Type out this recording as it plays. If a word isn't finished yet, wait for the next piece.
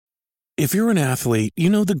If you're an athlete, you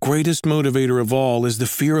know the greatest motivator of all is the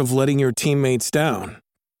fear of letting your teammates down.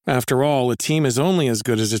 After all, a team is only as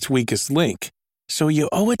good as its weakest link. So you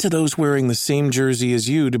owe it to those wearing the same jersey as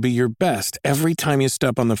you to be your best every time you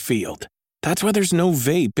step on the field. That's why there's no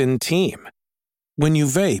vape in team. When you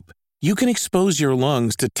vape, you can expose your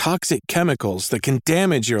lungs to toxic chemicals that can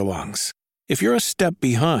damage your lungs. If you're a step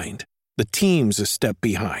behind, the team's a step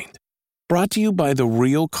behind. Brought to you by The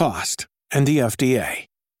Real Cost and the FDA.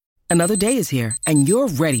 Another day is here, and you're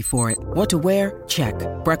ready for it. What to wear? Check.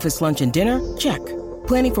 Breakfast, lunch, and dinner? Check.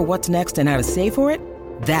 Planning for what's next and how to save for it?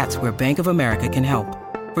 That's where Bank of America can help.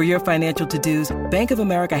 For your financial to-dos, Bank of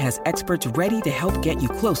America has experts ready to help get you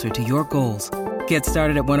closer to your goals. Get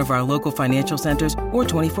started at one of our local financial centers or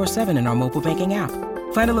 24/7 in our mobile banking app.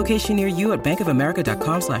 Find a location near you at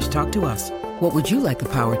bankofamerica.com/talktous. What would you like the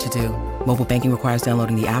power to do? Mobile banking requires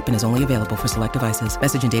downloading the app and is only available for select devices.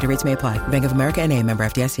 Message and data rates may apply. Bank of America N.A., member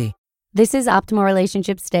FDIC. This is Optimal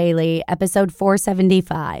Relationships Daily, episode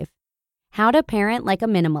 475. How to Parent Like a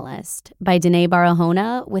Minimalist by Danae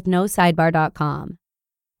Barahona with NoSidebar.com.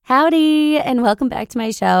 Howdy, and welcome back to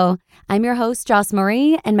my show. I'm your host, Joss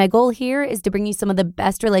Marie, and my goal here is to bring you some of the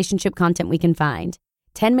best relationship content we can find.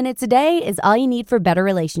 10 minutes a day is all you need for better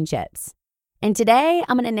relationships. And today,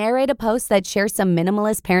 I'm going to narrate a post that shares some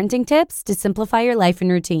minimalist parenting tips to simplify your life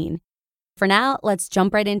and routine. For now, let's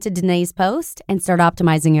jump right into Danae's post and start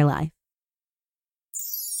optimizing your life.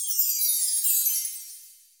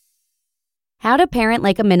 How to Parent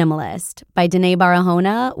Like a Minimalist by Danae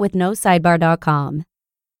Barahona with NoSidebar.com.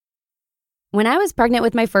 When I was pregnant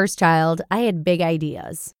with my first child, I had big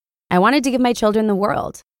ideas. I wanted to give my children the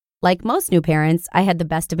world. Like most new parents, I had the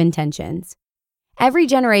best of intentions. Every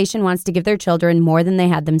generation wants to give their children more than they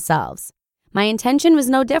had themselves. My intention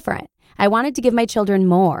was no different. I wanted to give my children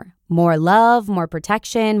more love, more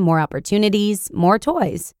protection, more opportunities, more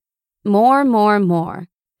toys. More.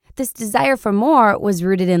 This desire for more was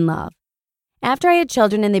rooted in love. After I had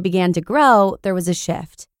children and they began to grow, there was a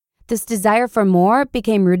shift. This desire for more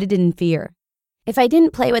became rooted in fear. If I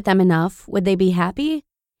didn't play with them enough, would they be happy?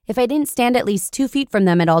 If I didn't stand at least 2 feet from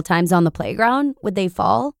them at all times on the playground, would they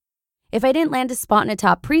fall? If I didn't land a spot in a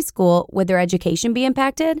top preschool, would their education be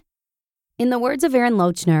impacted? In the words of Aaron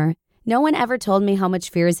Lochner, no one ever told me how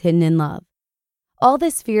much fear is hidden in love. All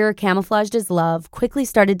this fear, camouflaged as love, quickly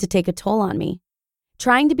started to take a toll on me.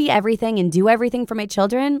 Trying to be everything and do everything for my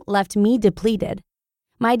children left me depleted.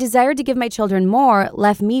 My desire to give my children more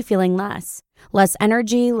left me feeling less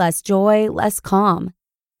energy, less joy, less calm.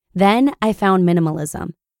 Then I found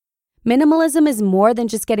minimalism. Minimalism is more than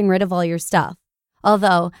just getting rid of all your stuff,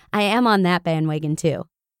 although I am on that bandwagon too.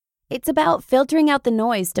 It's about filtering out the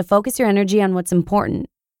noise to focus your energy on what's important.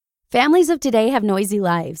 Families of today have noisy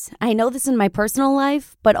lives. I know this in my personal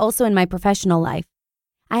life, but also in my professional life.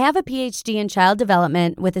 I have a PhD in child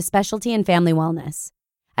development with a specialty in family wellness.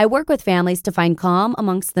 I work with families to find calm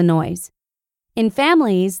amongst the noise. In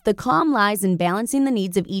families, the calm lies in balancing the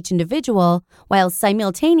needs of each individual while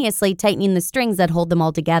simultaneously tightening the strings that hold them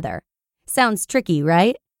all together. Sounds tricky,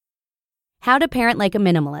 right? How to Parent Like a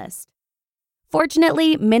Minimalist.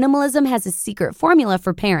 Fortunately, minimalism has a secret formula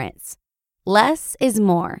for parents. Less is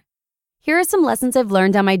more. Here are some lessons I've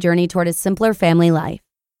learned on my journey toward a simpler family life.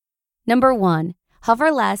 Number 1.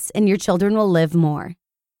 Hover less and your children will live more.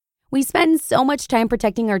 We spend so much time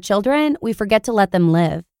protecting our children, we forget to let them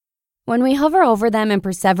live. When we hover over them and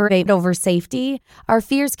perseverate over safety, our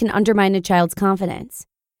fears can undermine a child's confidence.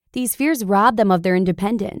 These fears rob them of their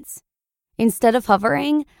independence. Instead of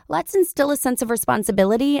hovering, let's instill a sense of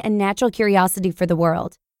responsibility and natural curiosity for the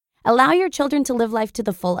world. Allow your children to live life to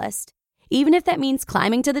the fullest, even if that means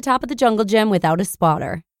climbing to the top of the jungle gym without a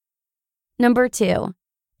spotter. Number 2.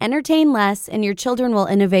 Entertain less and your children will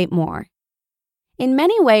innovate more. In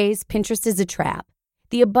many ways, Pinterest is a trap.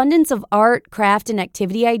 The abundance of art, craft, and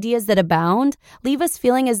activity ideas that abound leave us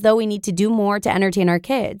feeling as though we need to do more to entertain our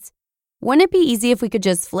kids. Wouldn't it be easy if we could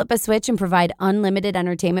just flip a switch and provide unlimited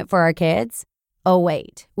entertainment for our kids? Oh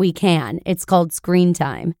wait, we can. It's called screen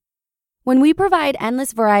time. When we provide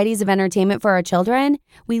endless varieties of entertainment for our children,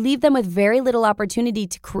 we leave them with very little opportunity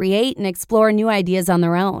to create and explore new ideas on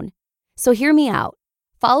their own. So hear me out.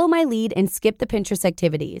 Follow my lead and skip the Pinterest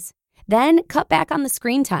activities. Then cut back on the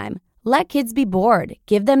screen time. Let kids be bored.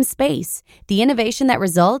 Give them space. The innovation that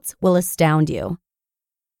results will astound you.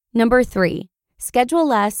 Number 3, schedule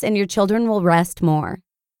less and your children will rest more.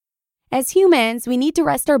 As humans, we need to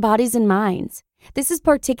rest our bodies and minds. This is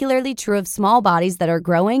particularly true of small bodies that are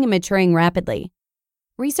growing and maturing rapidly.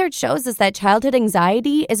 Research shows us that childhood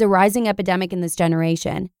anxiety is a rising epidemic in this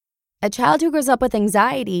generation. A child who grows up with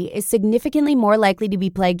anxiety is significantly more likely to be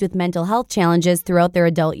plagued with mental health challenges throughout their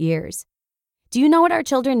adult years. Do you know what our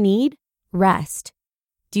children need? Rest.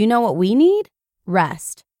 Do you know what we need?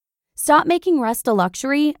 Rest. Stop making rest a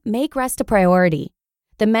luxury, make rest a priority.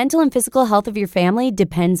 The mental and physical health of your family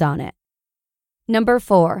depends on it. Number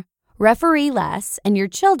 4, referee less and your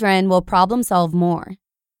children will problem solve more.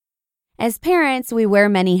 As parents, we wear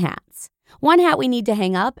many hats. One hat we need to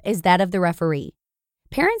hang up is that of the referee.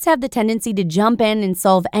 Parents have the tendency to jump in and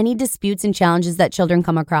solve any disputes and challenges that children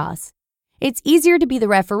come across. It's easier to be the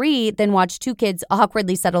referee than watch two kids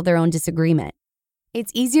awkwardly settle their own disagreement.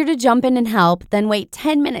 It's easier to jump in and help than wait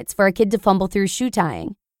 10 minutes for a kid to fumble through shoe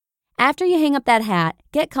tying. After you hang up that hat,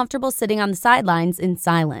 get comfortable sitting on the sidelines in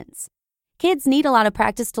silence. Kids need a lot of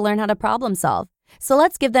practice to learn how to problem solve, so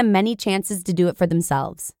let's give them many chances to do it for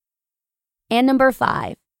themselves. And number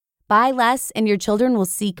 5, buy less and your children will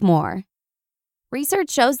seek more. Research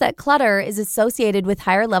shows that clutter is associated with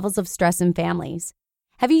higher levels of stress in families.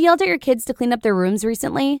 Have you yelled at your kids to clean up their rooms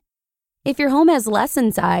recently? If your home has less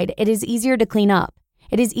inside, it is easier to clean up.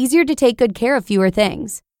 It is easier to take good care of fewer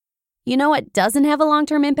things. You know what doesn't have a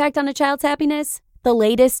long-term impact on a child's happiness? The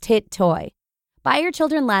latest hit toy. Buy your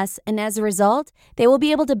children less, and as a result, they will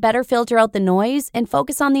be able to better filter out the noise and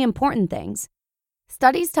focus on the important things.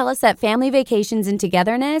 Studies tell us that family vacations and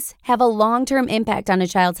togetherness have a long-term impact on a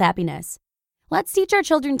child's happiness. Let's teach our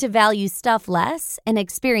children to value stuff less and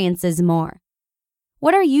experiences more.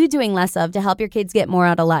 What are you doing less of to help your kids get more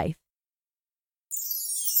out of life?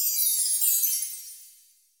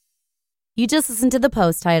 You just listened to the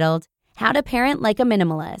post titled, How to Parent Like a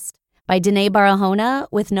Minimalist by Danae Barahona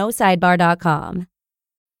with NoSidebar.com.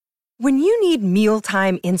 When you need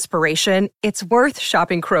mealtime inspiration, it's worth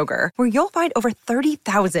shopping Kroger, where you'll find over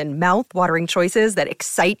 30,000 mouth-watering choices that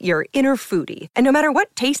excite your inner foodie. And no matter what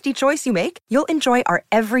tasty choice you make, you'll enjoy our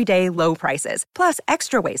everyday low prices, plus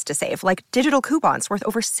extra ways to save, like digital coupons worth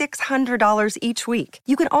over $600 each week.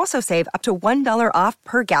 You can also save up to $1 off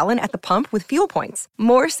per gallon at the pump with fuel points.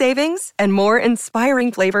 More savings and more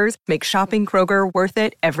inspiring flavors make shopping Kroger worth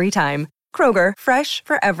it every time. Kroger, fresh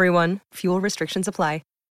for everyone. Fuel restrictions apply.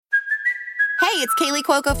 Hey, it's Kaylee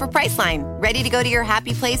Cuoco for Priceline. Ready to go to your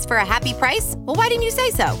happy place for a happy price? Well, why didn't you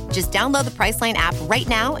say so? Just download the Priceline app right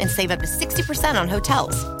now and save up to 60% on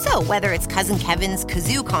hotels. So whether it's Cousin Kevin's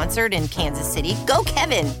Kazoo Concert in Kansas City, go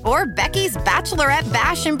Kevin, or Becky's Bachelorette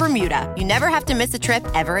Bash in Bermuda, you never have to miss a trip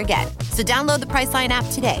ever again. So download the Priceline app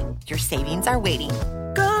today. Your savings are waiting.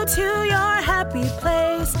 Go to your happy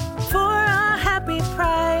place for a happy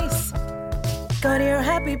price. Go to your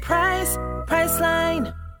happy price,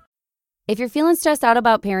 Priceline. If you're feeling stressed out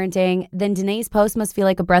about parenting, then Danae's post must feel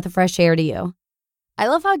like a breath of fresh air to you. I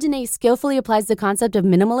love how Danae skillfully applies the concept of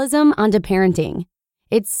minimalism onto parenting.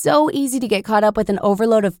 It's so easy to get caught up with an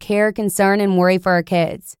overload of care, concern, and worry for our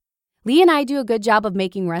kids. Lee and I do a good job of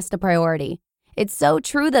making rest a priority. It's so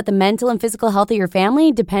true that the mental and physical health of your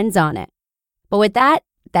family depends on it. But with that,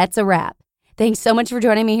 that's a wrap. Thanks so much for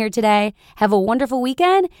joining me here today. Have a wonderful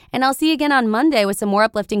weekend, and I'll see you again on Monday with some more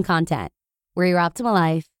uplifting content, where your optimal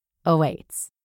life awaits.